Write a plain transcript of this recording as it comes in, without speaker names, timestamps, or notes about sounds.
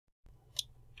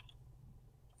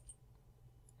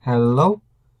Hello,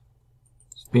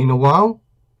 it's been a while.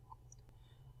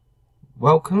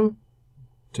 Welcome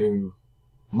to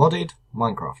modded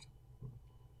Minecraft.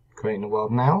 Creating a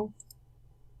world now.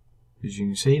 As you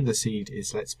can see, the seed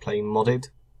is Let's Play Modded.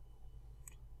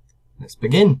 Let's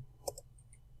begin.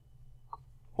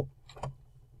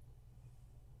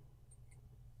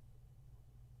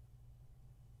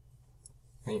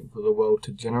 Waiting for the world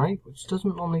to generate, which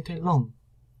doesn't normally take long.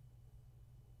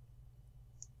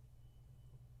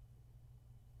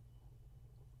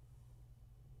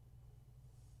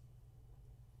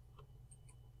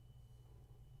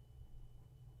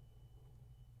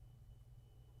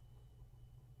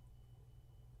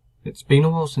 It's been a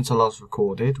while since I last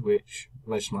recorded, which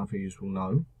most of my viewers will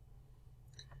know.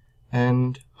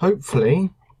 And hopefully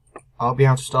I'll be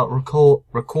able to start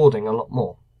recording a lot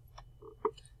more.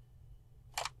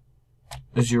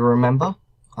 As you remember,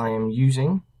 I am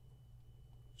using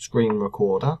Screen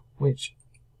Recorder, which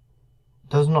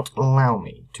does not allow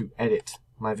me to edit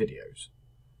my videos.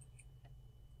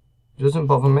 It doesn't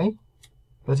bother me,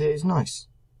 but it is nice.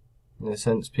 In a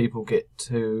sense, people get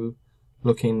to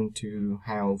look into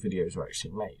how videos are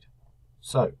actually made.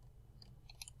 So,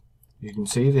 you can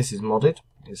see this is modded.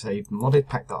 It's a modded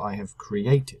pack that I have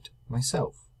created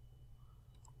myself.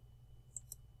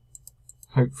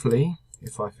 Hopefully,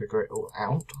 if I figure it all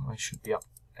out, I should be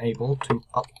able to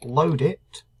upload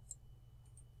it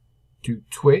to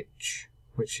Twitch,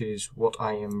 which is what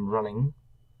I am running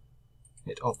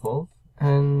it off of,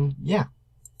 and yeah,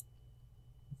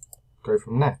 go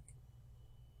from there.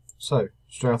 So,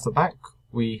 straight off the back,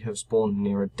 we have spawned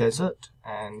near a desert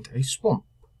and a swamp.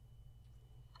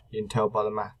 You can tell by the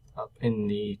map up in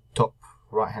the top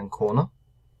right hand corner.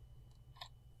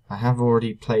 I have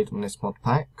already played on this mod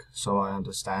pack, so I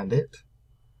understand it.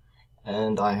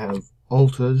 And I have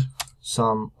altered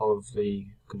some of the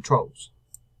controls.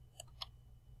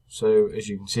 So, as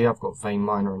you can see, I've got Vein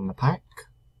Miner in the pack,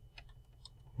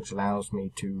 which allows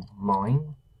me to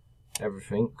mine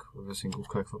everything with a single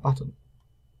click of a button.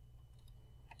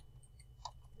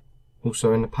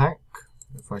 Also in the pack,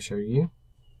 if I show you,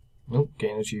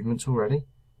 getting achievements already,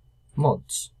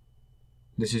 mods.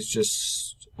 This is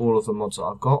just all of the mods that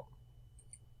I've got.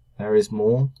 There is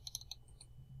more.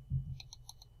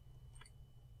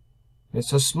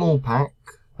 It's a small pack,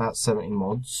 about 70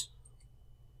 mods.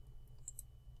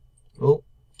 Oh,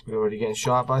 we're already getting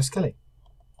shot at by a skelly.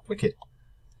 Wicked.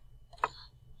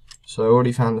 So I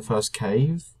already found the first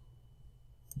cave,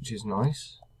 which is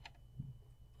nice.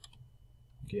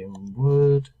 Getting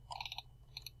wood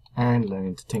and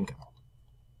learning to tinker.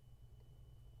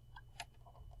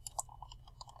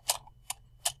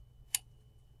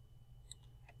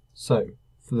 So,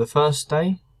 for the first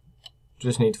day,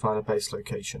 just need to find a base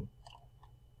location.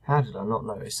 How did I not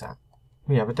notice that?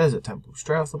 We have a desert temple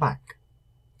straight off the back.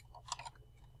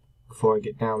 Before I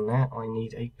get down there, I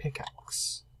need a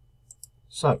pickaxe.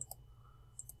 So,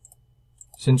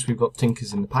 since we've got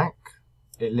tinkers in the pack,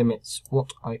 it limits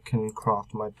what I can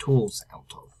craft my tools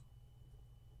out of.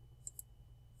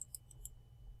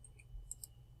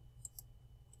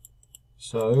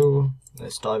 So,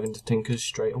 let's dive into tinkers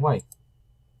straight away.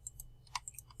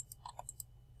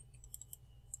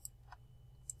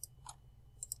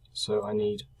 So I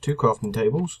need 2 crafting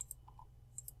tables,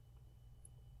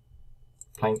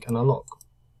 plank and a log.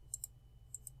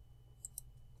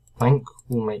 Plank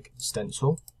will make the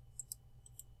stencil,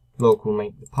 log will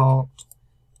make the part,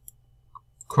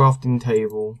 crafting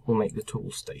table will make the tool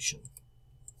station.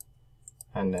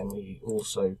 And then we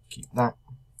also keep that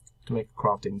to make a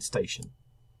crafting station.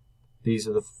 These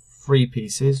are the 3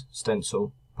 pieces,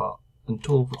 stencil, part and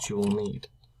tool, which you will need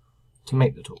to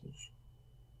make the tools.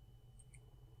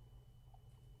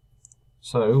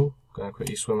 So, I'm going to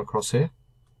quickly swim across here,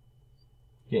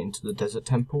 get into the desert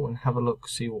temple and have a look,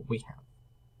 see what we have.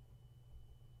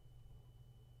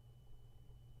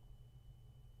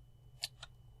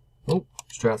 Oh,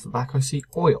 straight off the back I see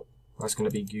oil. That's going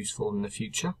to be useful in the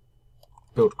future.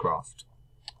 Buildcraft.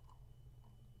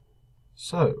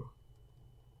 So,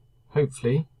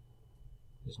 hopefully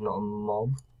there's not a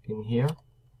mob in here.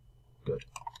 Good.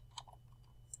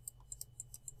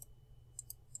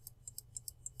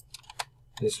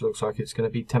 This looks like it's going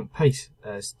to be temp place.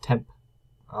 Temp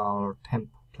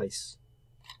place.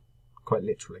 Quite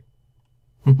literally.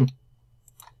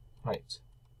 Right.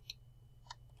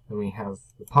 Then we have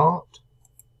the part.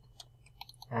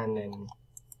 And then,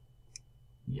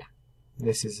 yeah.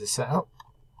 This is the setup.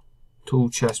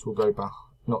 Tool chest will go back.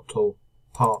 Not tool.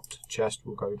 Part chest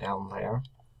will go down there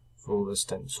for all the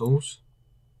stencils,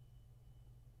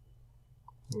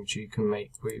 which you can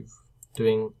make with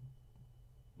doing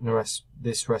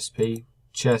this recipe: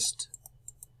 chest,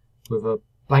 with a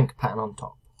blank pattern on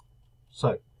top.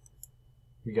 So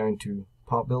we go into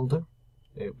part builder,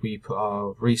 we put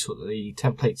our the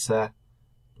templates there,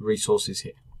 the resources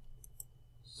here.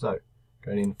 So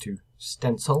going into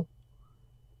stencil,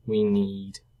 we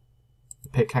need the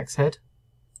pickaxe head,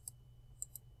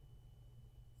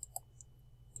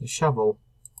 the shovel,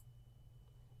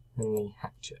 and the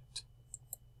hatchet,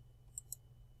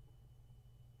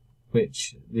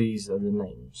 which these are the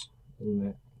names.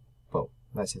 Well,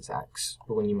 that's its axe,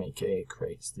 but when you make it, it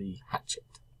creates the hatchet.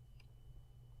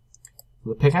 For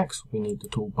the pickaxe, we need the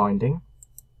tool binding,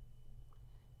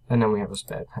 and then we have a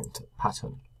spare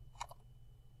pattern.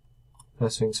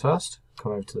 First things first,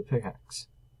 come over to the pickaxe.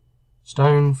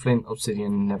 Stone, flint,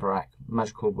 obsidian, netherrack,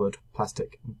 magical wood,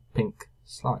 plastic, and pink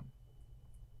slime.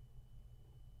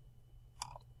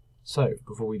 So,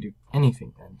 before we do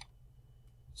anything then,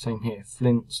 same here,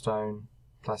 flint, stone,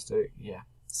 plastic, yeah,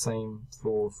 same for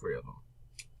all three of them.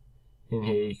 In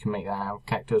here you can make that out of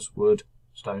cactus, wood,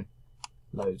 stone,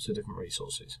 loads of different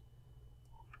resources.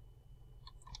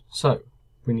 So,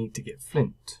 we need to get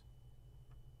flint.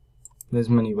 There's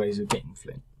many ways of getting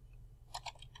flint.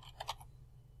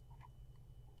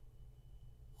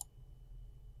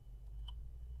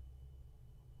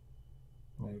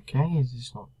 Okay, is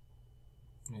this not...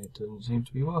 It doesn't seem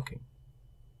to be working.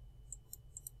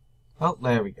 Oh,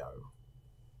 there we go.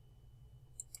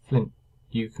 Flint.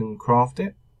 You can craft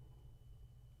it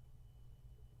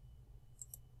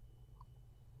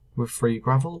with free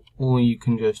gravel, or you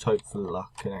can just hope for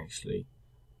luck and actually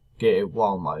get it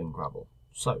while mining gravel.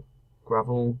 So,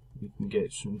 gravel, we can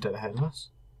get some dead ahead of us.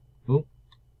 Oh,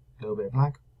 a little bit of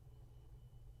lag.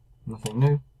 Nothing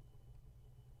new.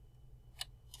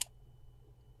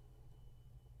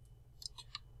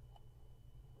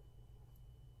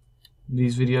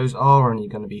 These videos are only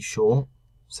going to be short,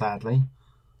 sadly,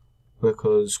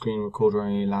 because Screen Recorder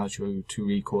only allows you to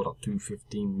record up to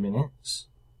 15 minutes.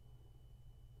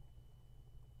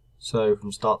 So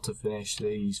from start to finish,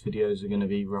 these videos are going to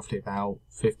be roughly about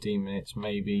 15 minutes,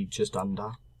 maybe just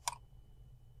under.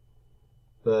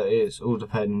 But it's all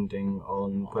depending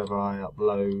on whether I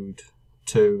upload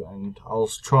two, and I'll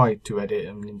try to edit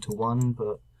them into one,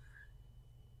 but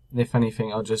if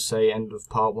anything, I'll just say end of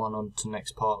part 1 on to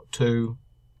next part 2.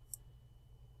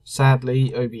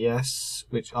 Sadly, OBS,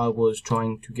 which I was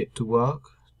trying to get to work,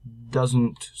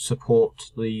 doesn't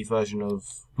support the version of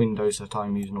Windows that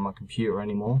I'm using on my computer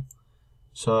anymore.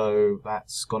 So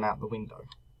that's gone out the window.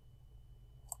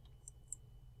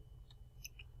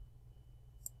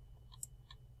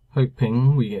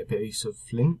 Hoping we get a piece of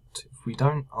flint. If we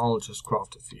don't, I'll just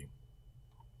craft a few.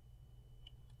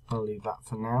 I'll leave that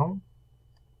for now.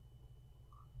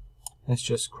 Let's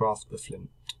just craft the flint.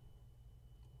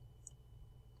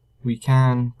 We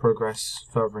can progress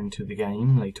further into the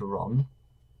game later on.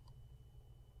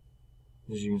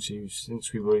 As you can see,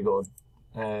 since we've already got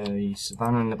a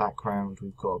savannah in the background,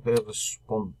 we've got a bit of a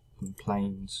swamp and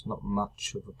plains, not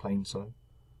much of a plain though.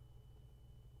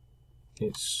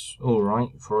 It's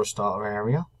alright for a starter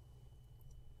area.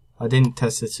 I didn't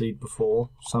test the seed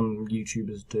before, some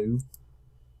YouTubers do.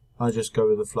 I just go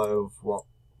with the flow of what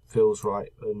feels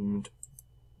right, and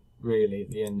really at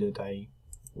the end of the day,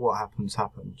 what happens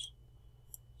happens.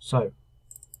 So,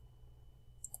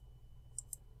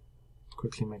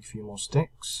 quickly make a few more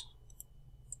sticks.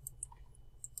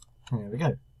 There we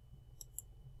go.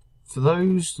 For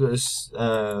those that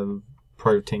are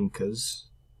pro tinkers,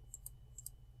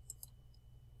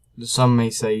 some may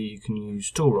say you can use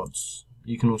tool rods.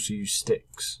 You can also use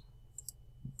sticks.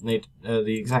 They're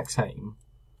the exact same,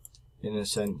 in a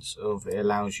sense of it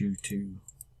allows you to...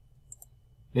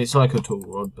 It's like a tool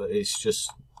rod, but it's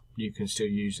just you can still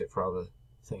use it for other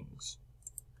things.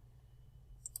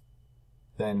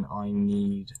 Then I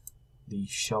need the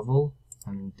shovel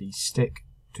and the stick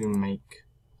to make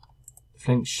the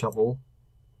flint shovel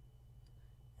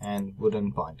and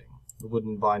wooden binding. The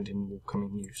wooden binding will come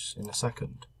in use in a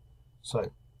second.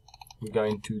 So we go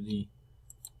into the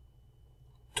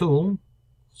tool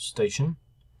station.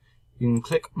 You can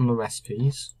click on the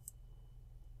recipes,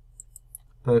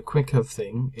 but a quicker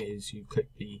thing is you click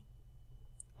the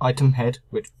item head,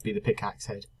 which would be the pickaxe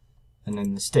head, and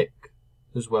then the stick,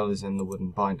 as well as in the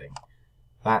wooden binding.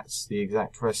 That's the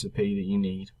exact recipe that you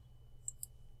need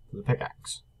for the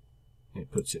pickaxe.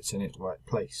 It puts it in its right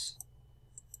place.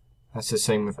 That's the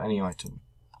same with any item.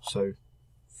 So,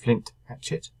 flint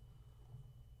hatchet,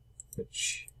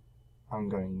 which I'm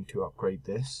going to upgrade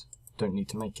this, don't need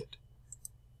to make it.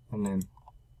 And then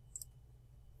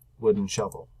wooden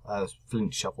shovel,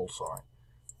 flint shovel, sorry.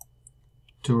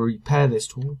 To repair this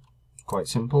tool, quite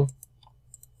simple.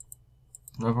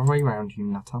 Another way round, you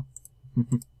nutter.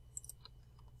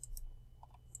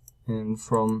 and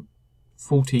from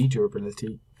 40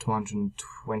 durability to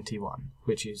 121,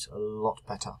 which is a lot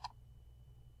better.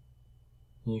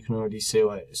 You can already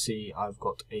see I've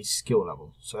got a skill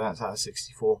level, so that's out of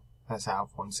 64, that's out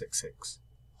of 166.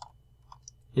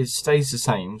 It stays the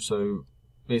same, so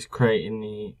it's creating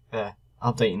the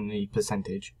updating the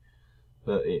percentage,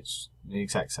 but it's the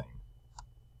exact same.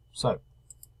 So,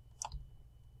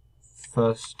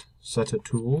 first set of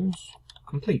tools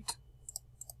complete.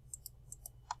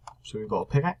 So we've got a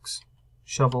pickaxe,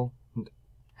 shovel, and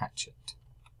hatchet.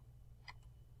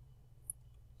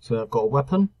 So I've got a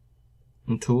weapon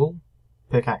and tool,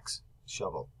 pickaxe,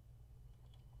 shovel.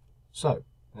 So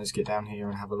let's get down here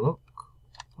and have a look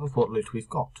of what loot we've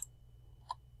got.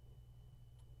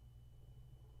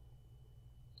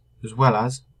 As well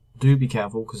as, do be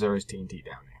careful because there is TNT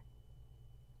down here.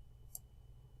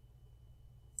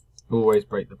 Always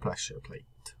break the pressure plate.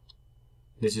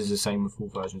 This is the same with all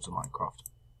versions of Minecraft.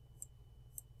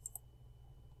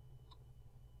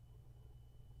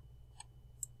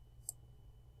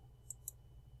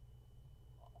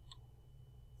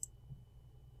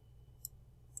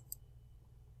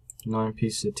 Nine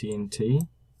pieces of TNT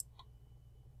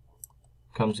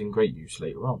comes in great use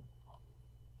later on.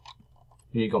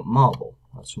 Here you got marble,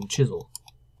 that's from chisel.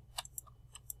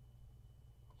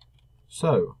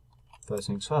 So, first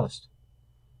things first.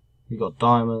 We got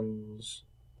diamonds,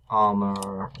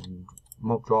 armor, and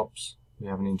mob drops. We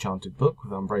have an enchanted book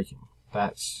with unbreaking.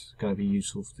 That's going to be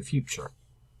useful for the future.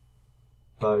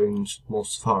 Bones, more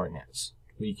safari nets.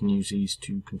 We can use these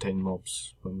to contain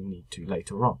mobs when we need to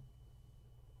later on.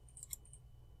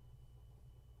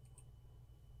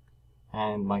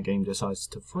 And my game decides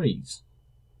to freeze.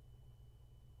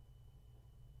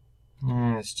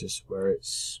 It's just where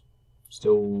it's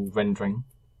still rendering.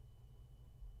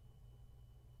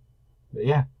 But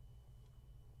yeah,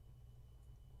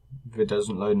 if it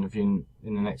doesn't load in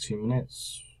the next few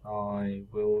minutes, I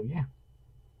will, yeah.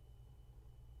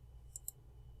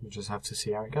 We'll just have to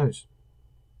see how it goes.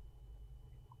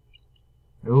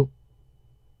 Oh.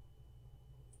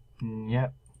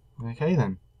 Yep. Okay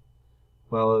then.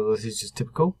 Well, this is just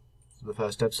typical for the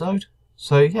first episode.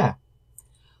 So yeah.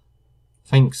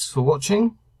 Thanks for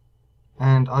watching,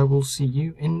 and I will see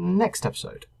you in the next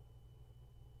episode.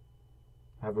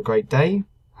 Have a great day,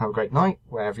 have a great night,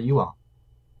 wherever you are.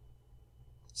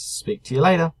 Speak to you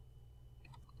later.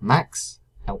 Max,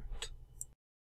 out.